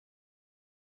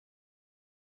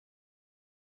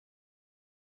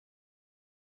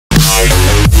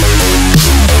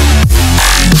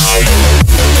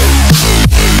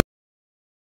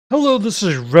Hello, this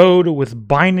is Road with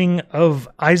Binding of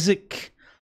Isaac.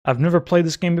 I've never played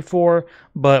this game before,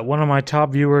 but one of my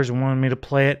top viewers wanted me to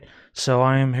play it, so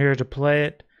I am here to play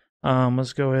it.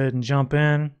 Let's go ahead and jump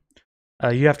in.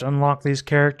 You have to unlock these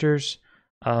characters,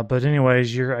 but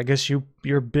anyways, I guess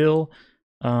you're Bill.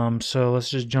 So let's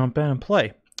just jump in and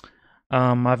play.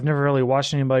 I've never really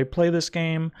watched anybody play this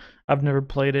game. I've never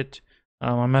played it.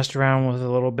 I messed around with it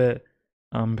a little bit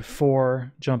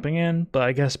before jumping in, but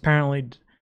I guess apparently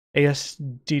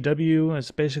ASDW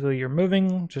is basically you're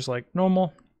moving just like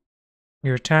normal.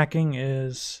 Your attacking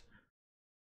is,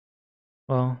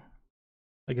 well,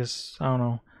 I guess, I don't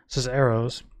know. It says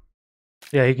arrows.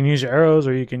 Yeah, you can use your arrows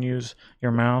or you can use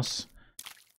your mouse.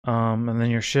 And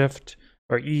then your shift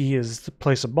or E is to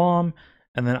place a bomb.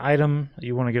 And then item,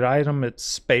 you want to get item, it's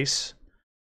space.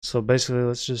 So basically,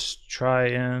 let's just try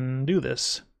and do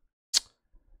this.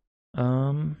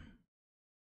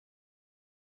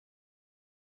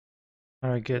 How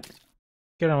do I get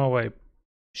out of my way?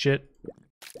 Shit.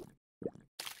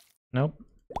 Nope.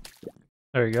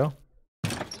 There you go.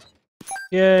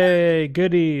 Yay,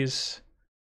 goodies.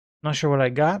 Not sure what I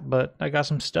got, but I got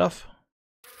some stuff.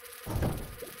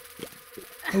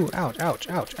 Ooh, ouch, ouch,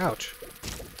 ouch, ouch.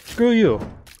 Screw you.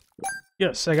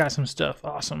 Yes, I got some stuff.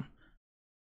 Awesome.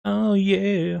 Oh,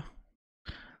 yeah.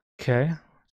 Okay.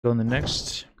 Go in the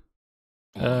next.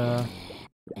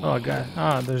 Oh, I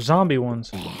got. There's zombie ones.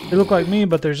 They look like me,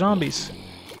 but they're zombies.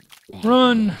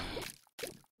 Run!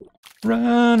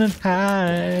 Run and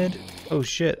hide. Oh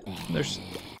shit! There's.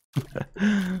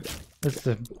 That's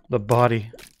the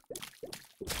body.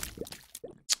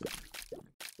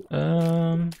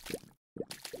 Don't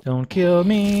kill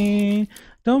me.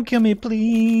 Don't kill me,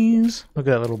 please. Look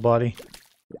at that little body.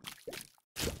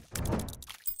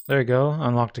 There you go.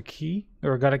 Unlocked a key,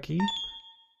 or got a key.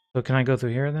 So can I go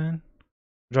through here then?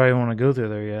 Or do I even want to go through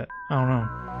there yet? I don't know.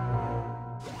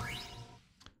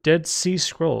 Dead Sea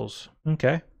Scrolls.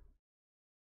 Okay.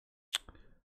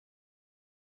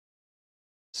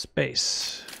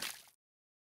 Space.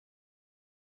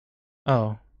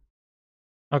 Oh.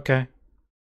 Okay.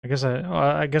 I guess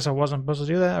I wasn't supposed to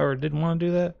do that, or didn't want to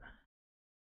do that.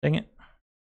 Dang it.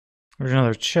 There's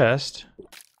another chest.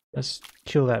 Let's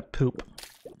kill that poop.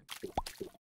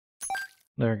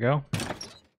 There we go.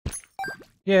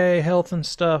 Yay, health and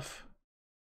stuff.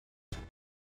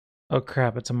 Oh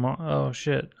crap, it's a oh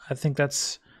shit. I think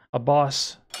that's a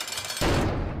boss.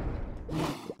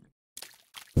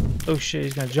 Oh shit,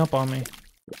 he's gonna jump on me.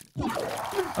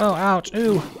 Oh, ouch,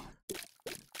 ooh.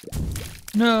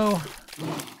 No.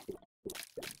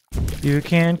 You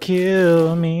can't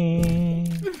kill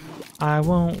me. I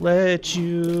won't let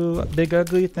you, big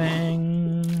ugly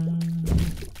thing.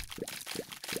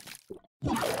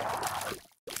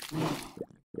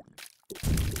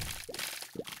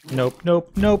 Nope,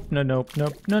 nope, nope, no, nope,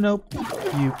 nope, no, nope.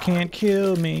 You can't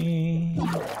kill me.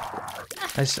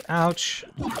 Ouch.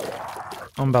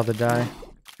 I'm about to die.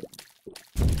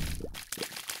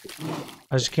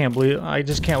 I just can't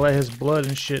let his blood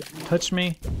and shit touch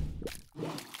me.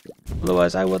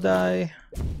 Otherwise I will die.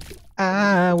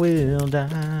 I will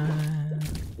die.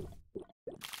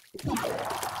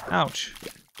 Ouch.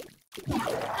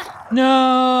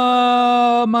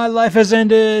 No, my life has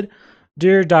ended.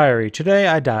 Dear diary, today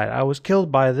I died. I was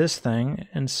killed by this thing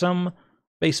in some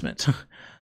basement.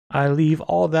 I leave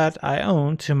all that I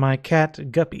own to my cat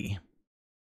Guppy.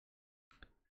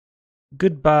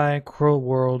 Goodbye, Cruel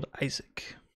World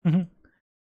Isaac. It's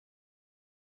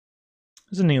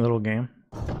a neat little game.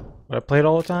 Would I play it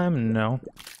all the time? No.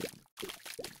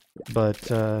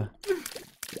 But,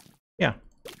 yeah.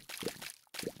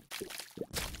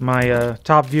 My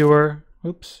top viewer...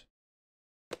 Oops.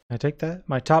 Can I take that?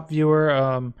 My top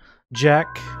viewer,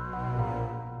 Jack,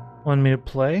 wanted me to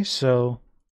play, so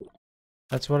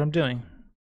that's what I'm doing.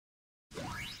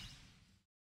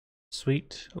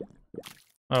 Sweet.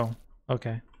 Oh,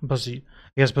 okay. I'm supposed to, you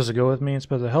guys supposed to go with me and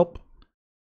supposed to help?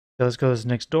 Okay, let's go to this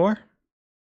next door.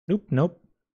 Nope, nope.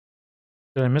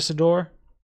 Did I miss a door?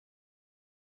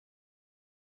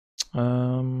 Wait,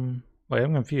 I'm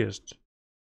confused.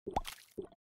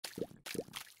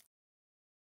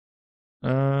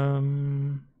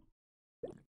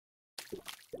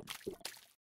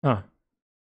 Huh.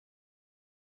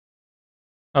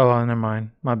 Oh, never mind.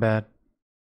 My bad.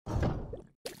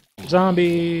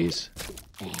 Zombies!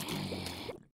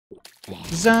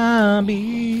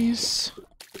 Zombies!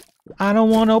 I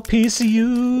don't want no piece of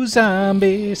you,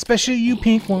 zombie. Especially you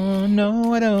pink one.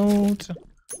 No, I don't.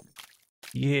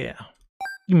 Yeah.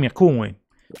 Give me a coin.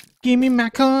 Give me my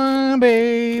coin,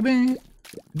 baby.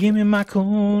 Give me my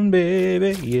coin,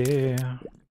 baby. Yeah.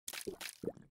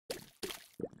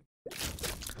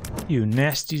 You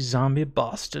nasty zombie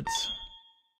bastards.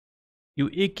 You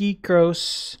icky,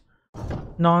 gross,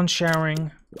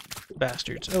 non-showering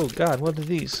bastards. Oh god, what are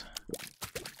these?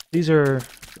 These are...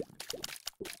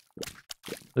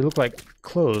 They look like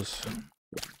clothes.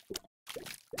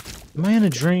 Am I in a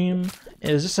dream?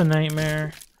 Is this a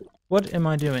nightmare? What am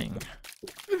I doing?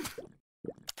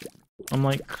 I'm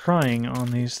like crying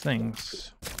on these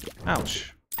things.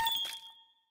 Ouch.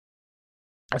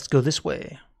 Let's go this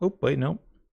way. Oh, wait, no.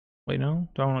 Wait, no.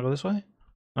 Do I want to go this way?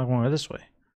 I want to go this way.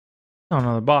 Oh,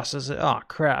 no, the boss is it. Oh,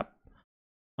 crap.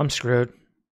 I'm screwed.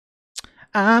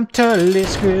 I'm totally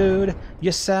screwed.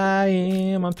 Yes, I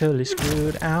am. I'm totally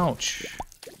screwed. Ouch.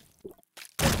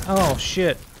 Oh,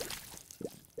 shit.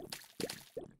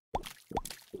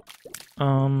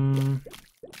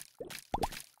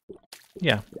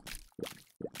 Yeah.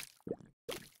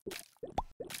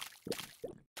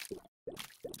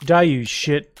 Die, you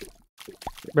shit.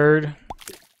 Bird.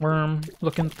 Worm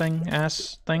looking thing.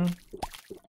 Ass thing.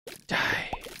 Die.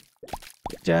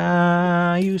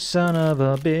 Die, you son of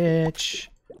a bitch.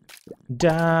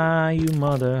 Die, you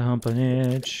mother humping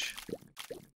itch.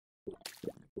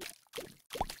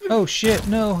 Oh shit,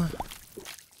 no.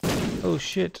 Oh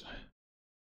shit.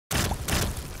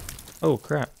 Oh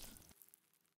crap.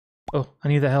 Oh, I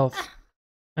need the health.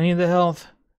 I need the health.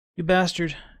 You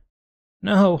bastard.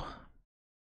 No.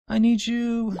 I need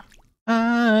you.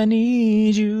 I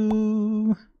need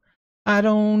you. I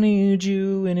don't need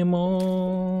you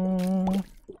anymore.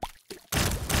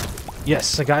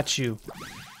 Yes, I got you.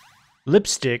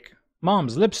 Lipstick?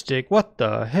 Mom's lipstick? What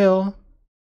the hell?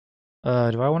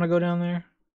 Do I want to go down there?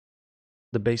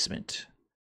 The basement.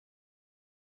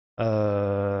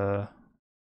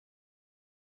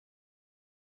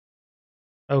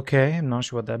 Okay, I'm not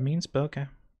sure what that means, but okay.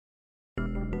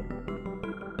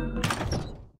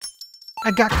 I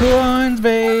got coins,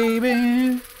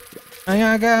 baby.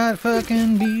 I got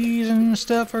fucking bees and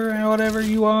stuff or whatever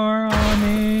you are on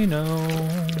me, no.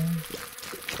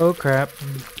 Oh crap.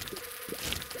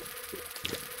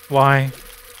 Why?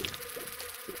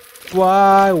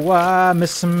 Why,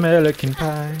 Miss American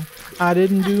Pie? I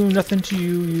didn't do nothing to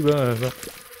you.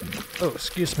 Oh,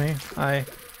 excuse me. I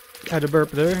had to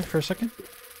burp there for a second.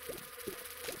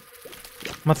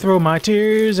 I'm gonna throw my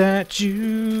tears at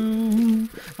you.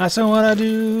 That's what I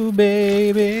do,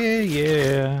 baby,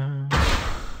 yeah.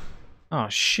 Oh,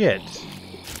 shit.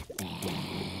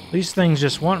 These things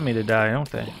just want me to die,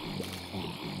 don't they?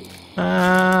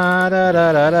 Da da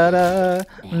da da da da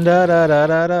da da da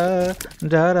da da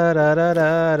da da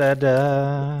da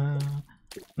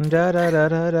da da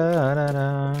da da da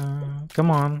da.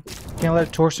 Come on. Can't let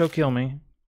a torso kill me.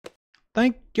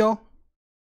 Thank you.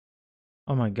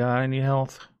 Oh my god, I need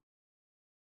health.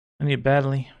 I need it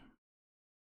badly.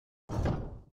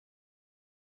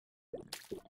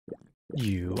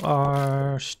 You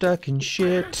are stuck in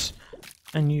shit,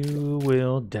 and you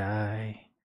will die.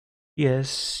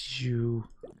 Yes, you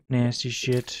nasty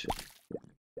shit.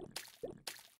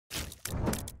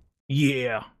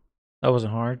 Yeah. That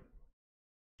wasn't hard.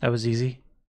 That was easy.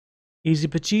 Easy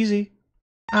but cheesy.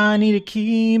 I need a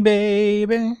key,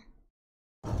 baby.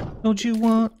 Don't you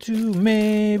want to,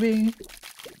 maybe?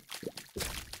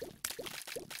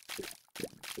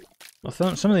 Well,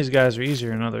 some of these guys are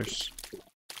easier than others.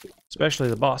 Especially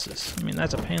the bosses. I mean,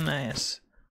 that's a pain in the ass.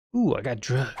 Ooh, I got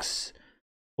drugs.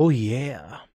 Oh,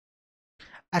 yeah.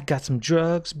 I got some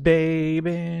drugs,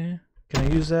 baby. Can I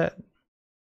use that?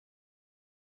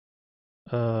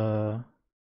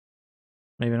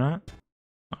 Maybe not.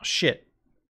 Oh, shit.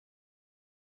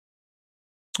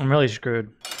 I'm really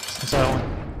screwed.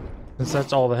 Since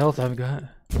that's all the health I've got.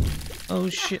 Oh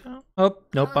shit. Oh,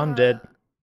 nope, I'm dead.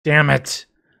 Damn it.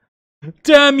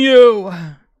 Damn you!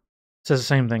 It says the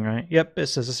same thing, right? Yep, it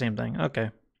says the same thing.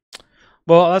 Okay.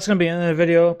 Well, that's going to be the end of the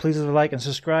video. Please leave a like and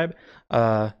subscribe.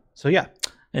 So yeah.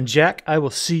 And Jack, I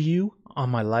will see you on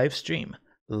my live stream.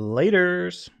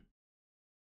 Laters.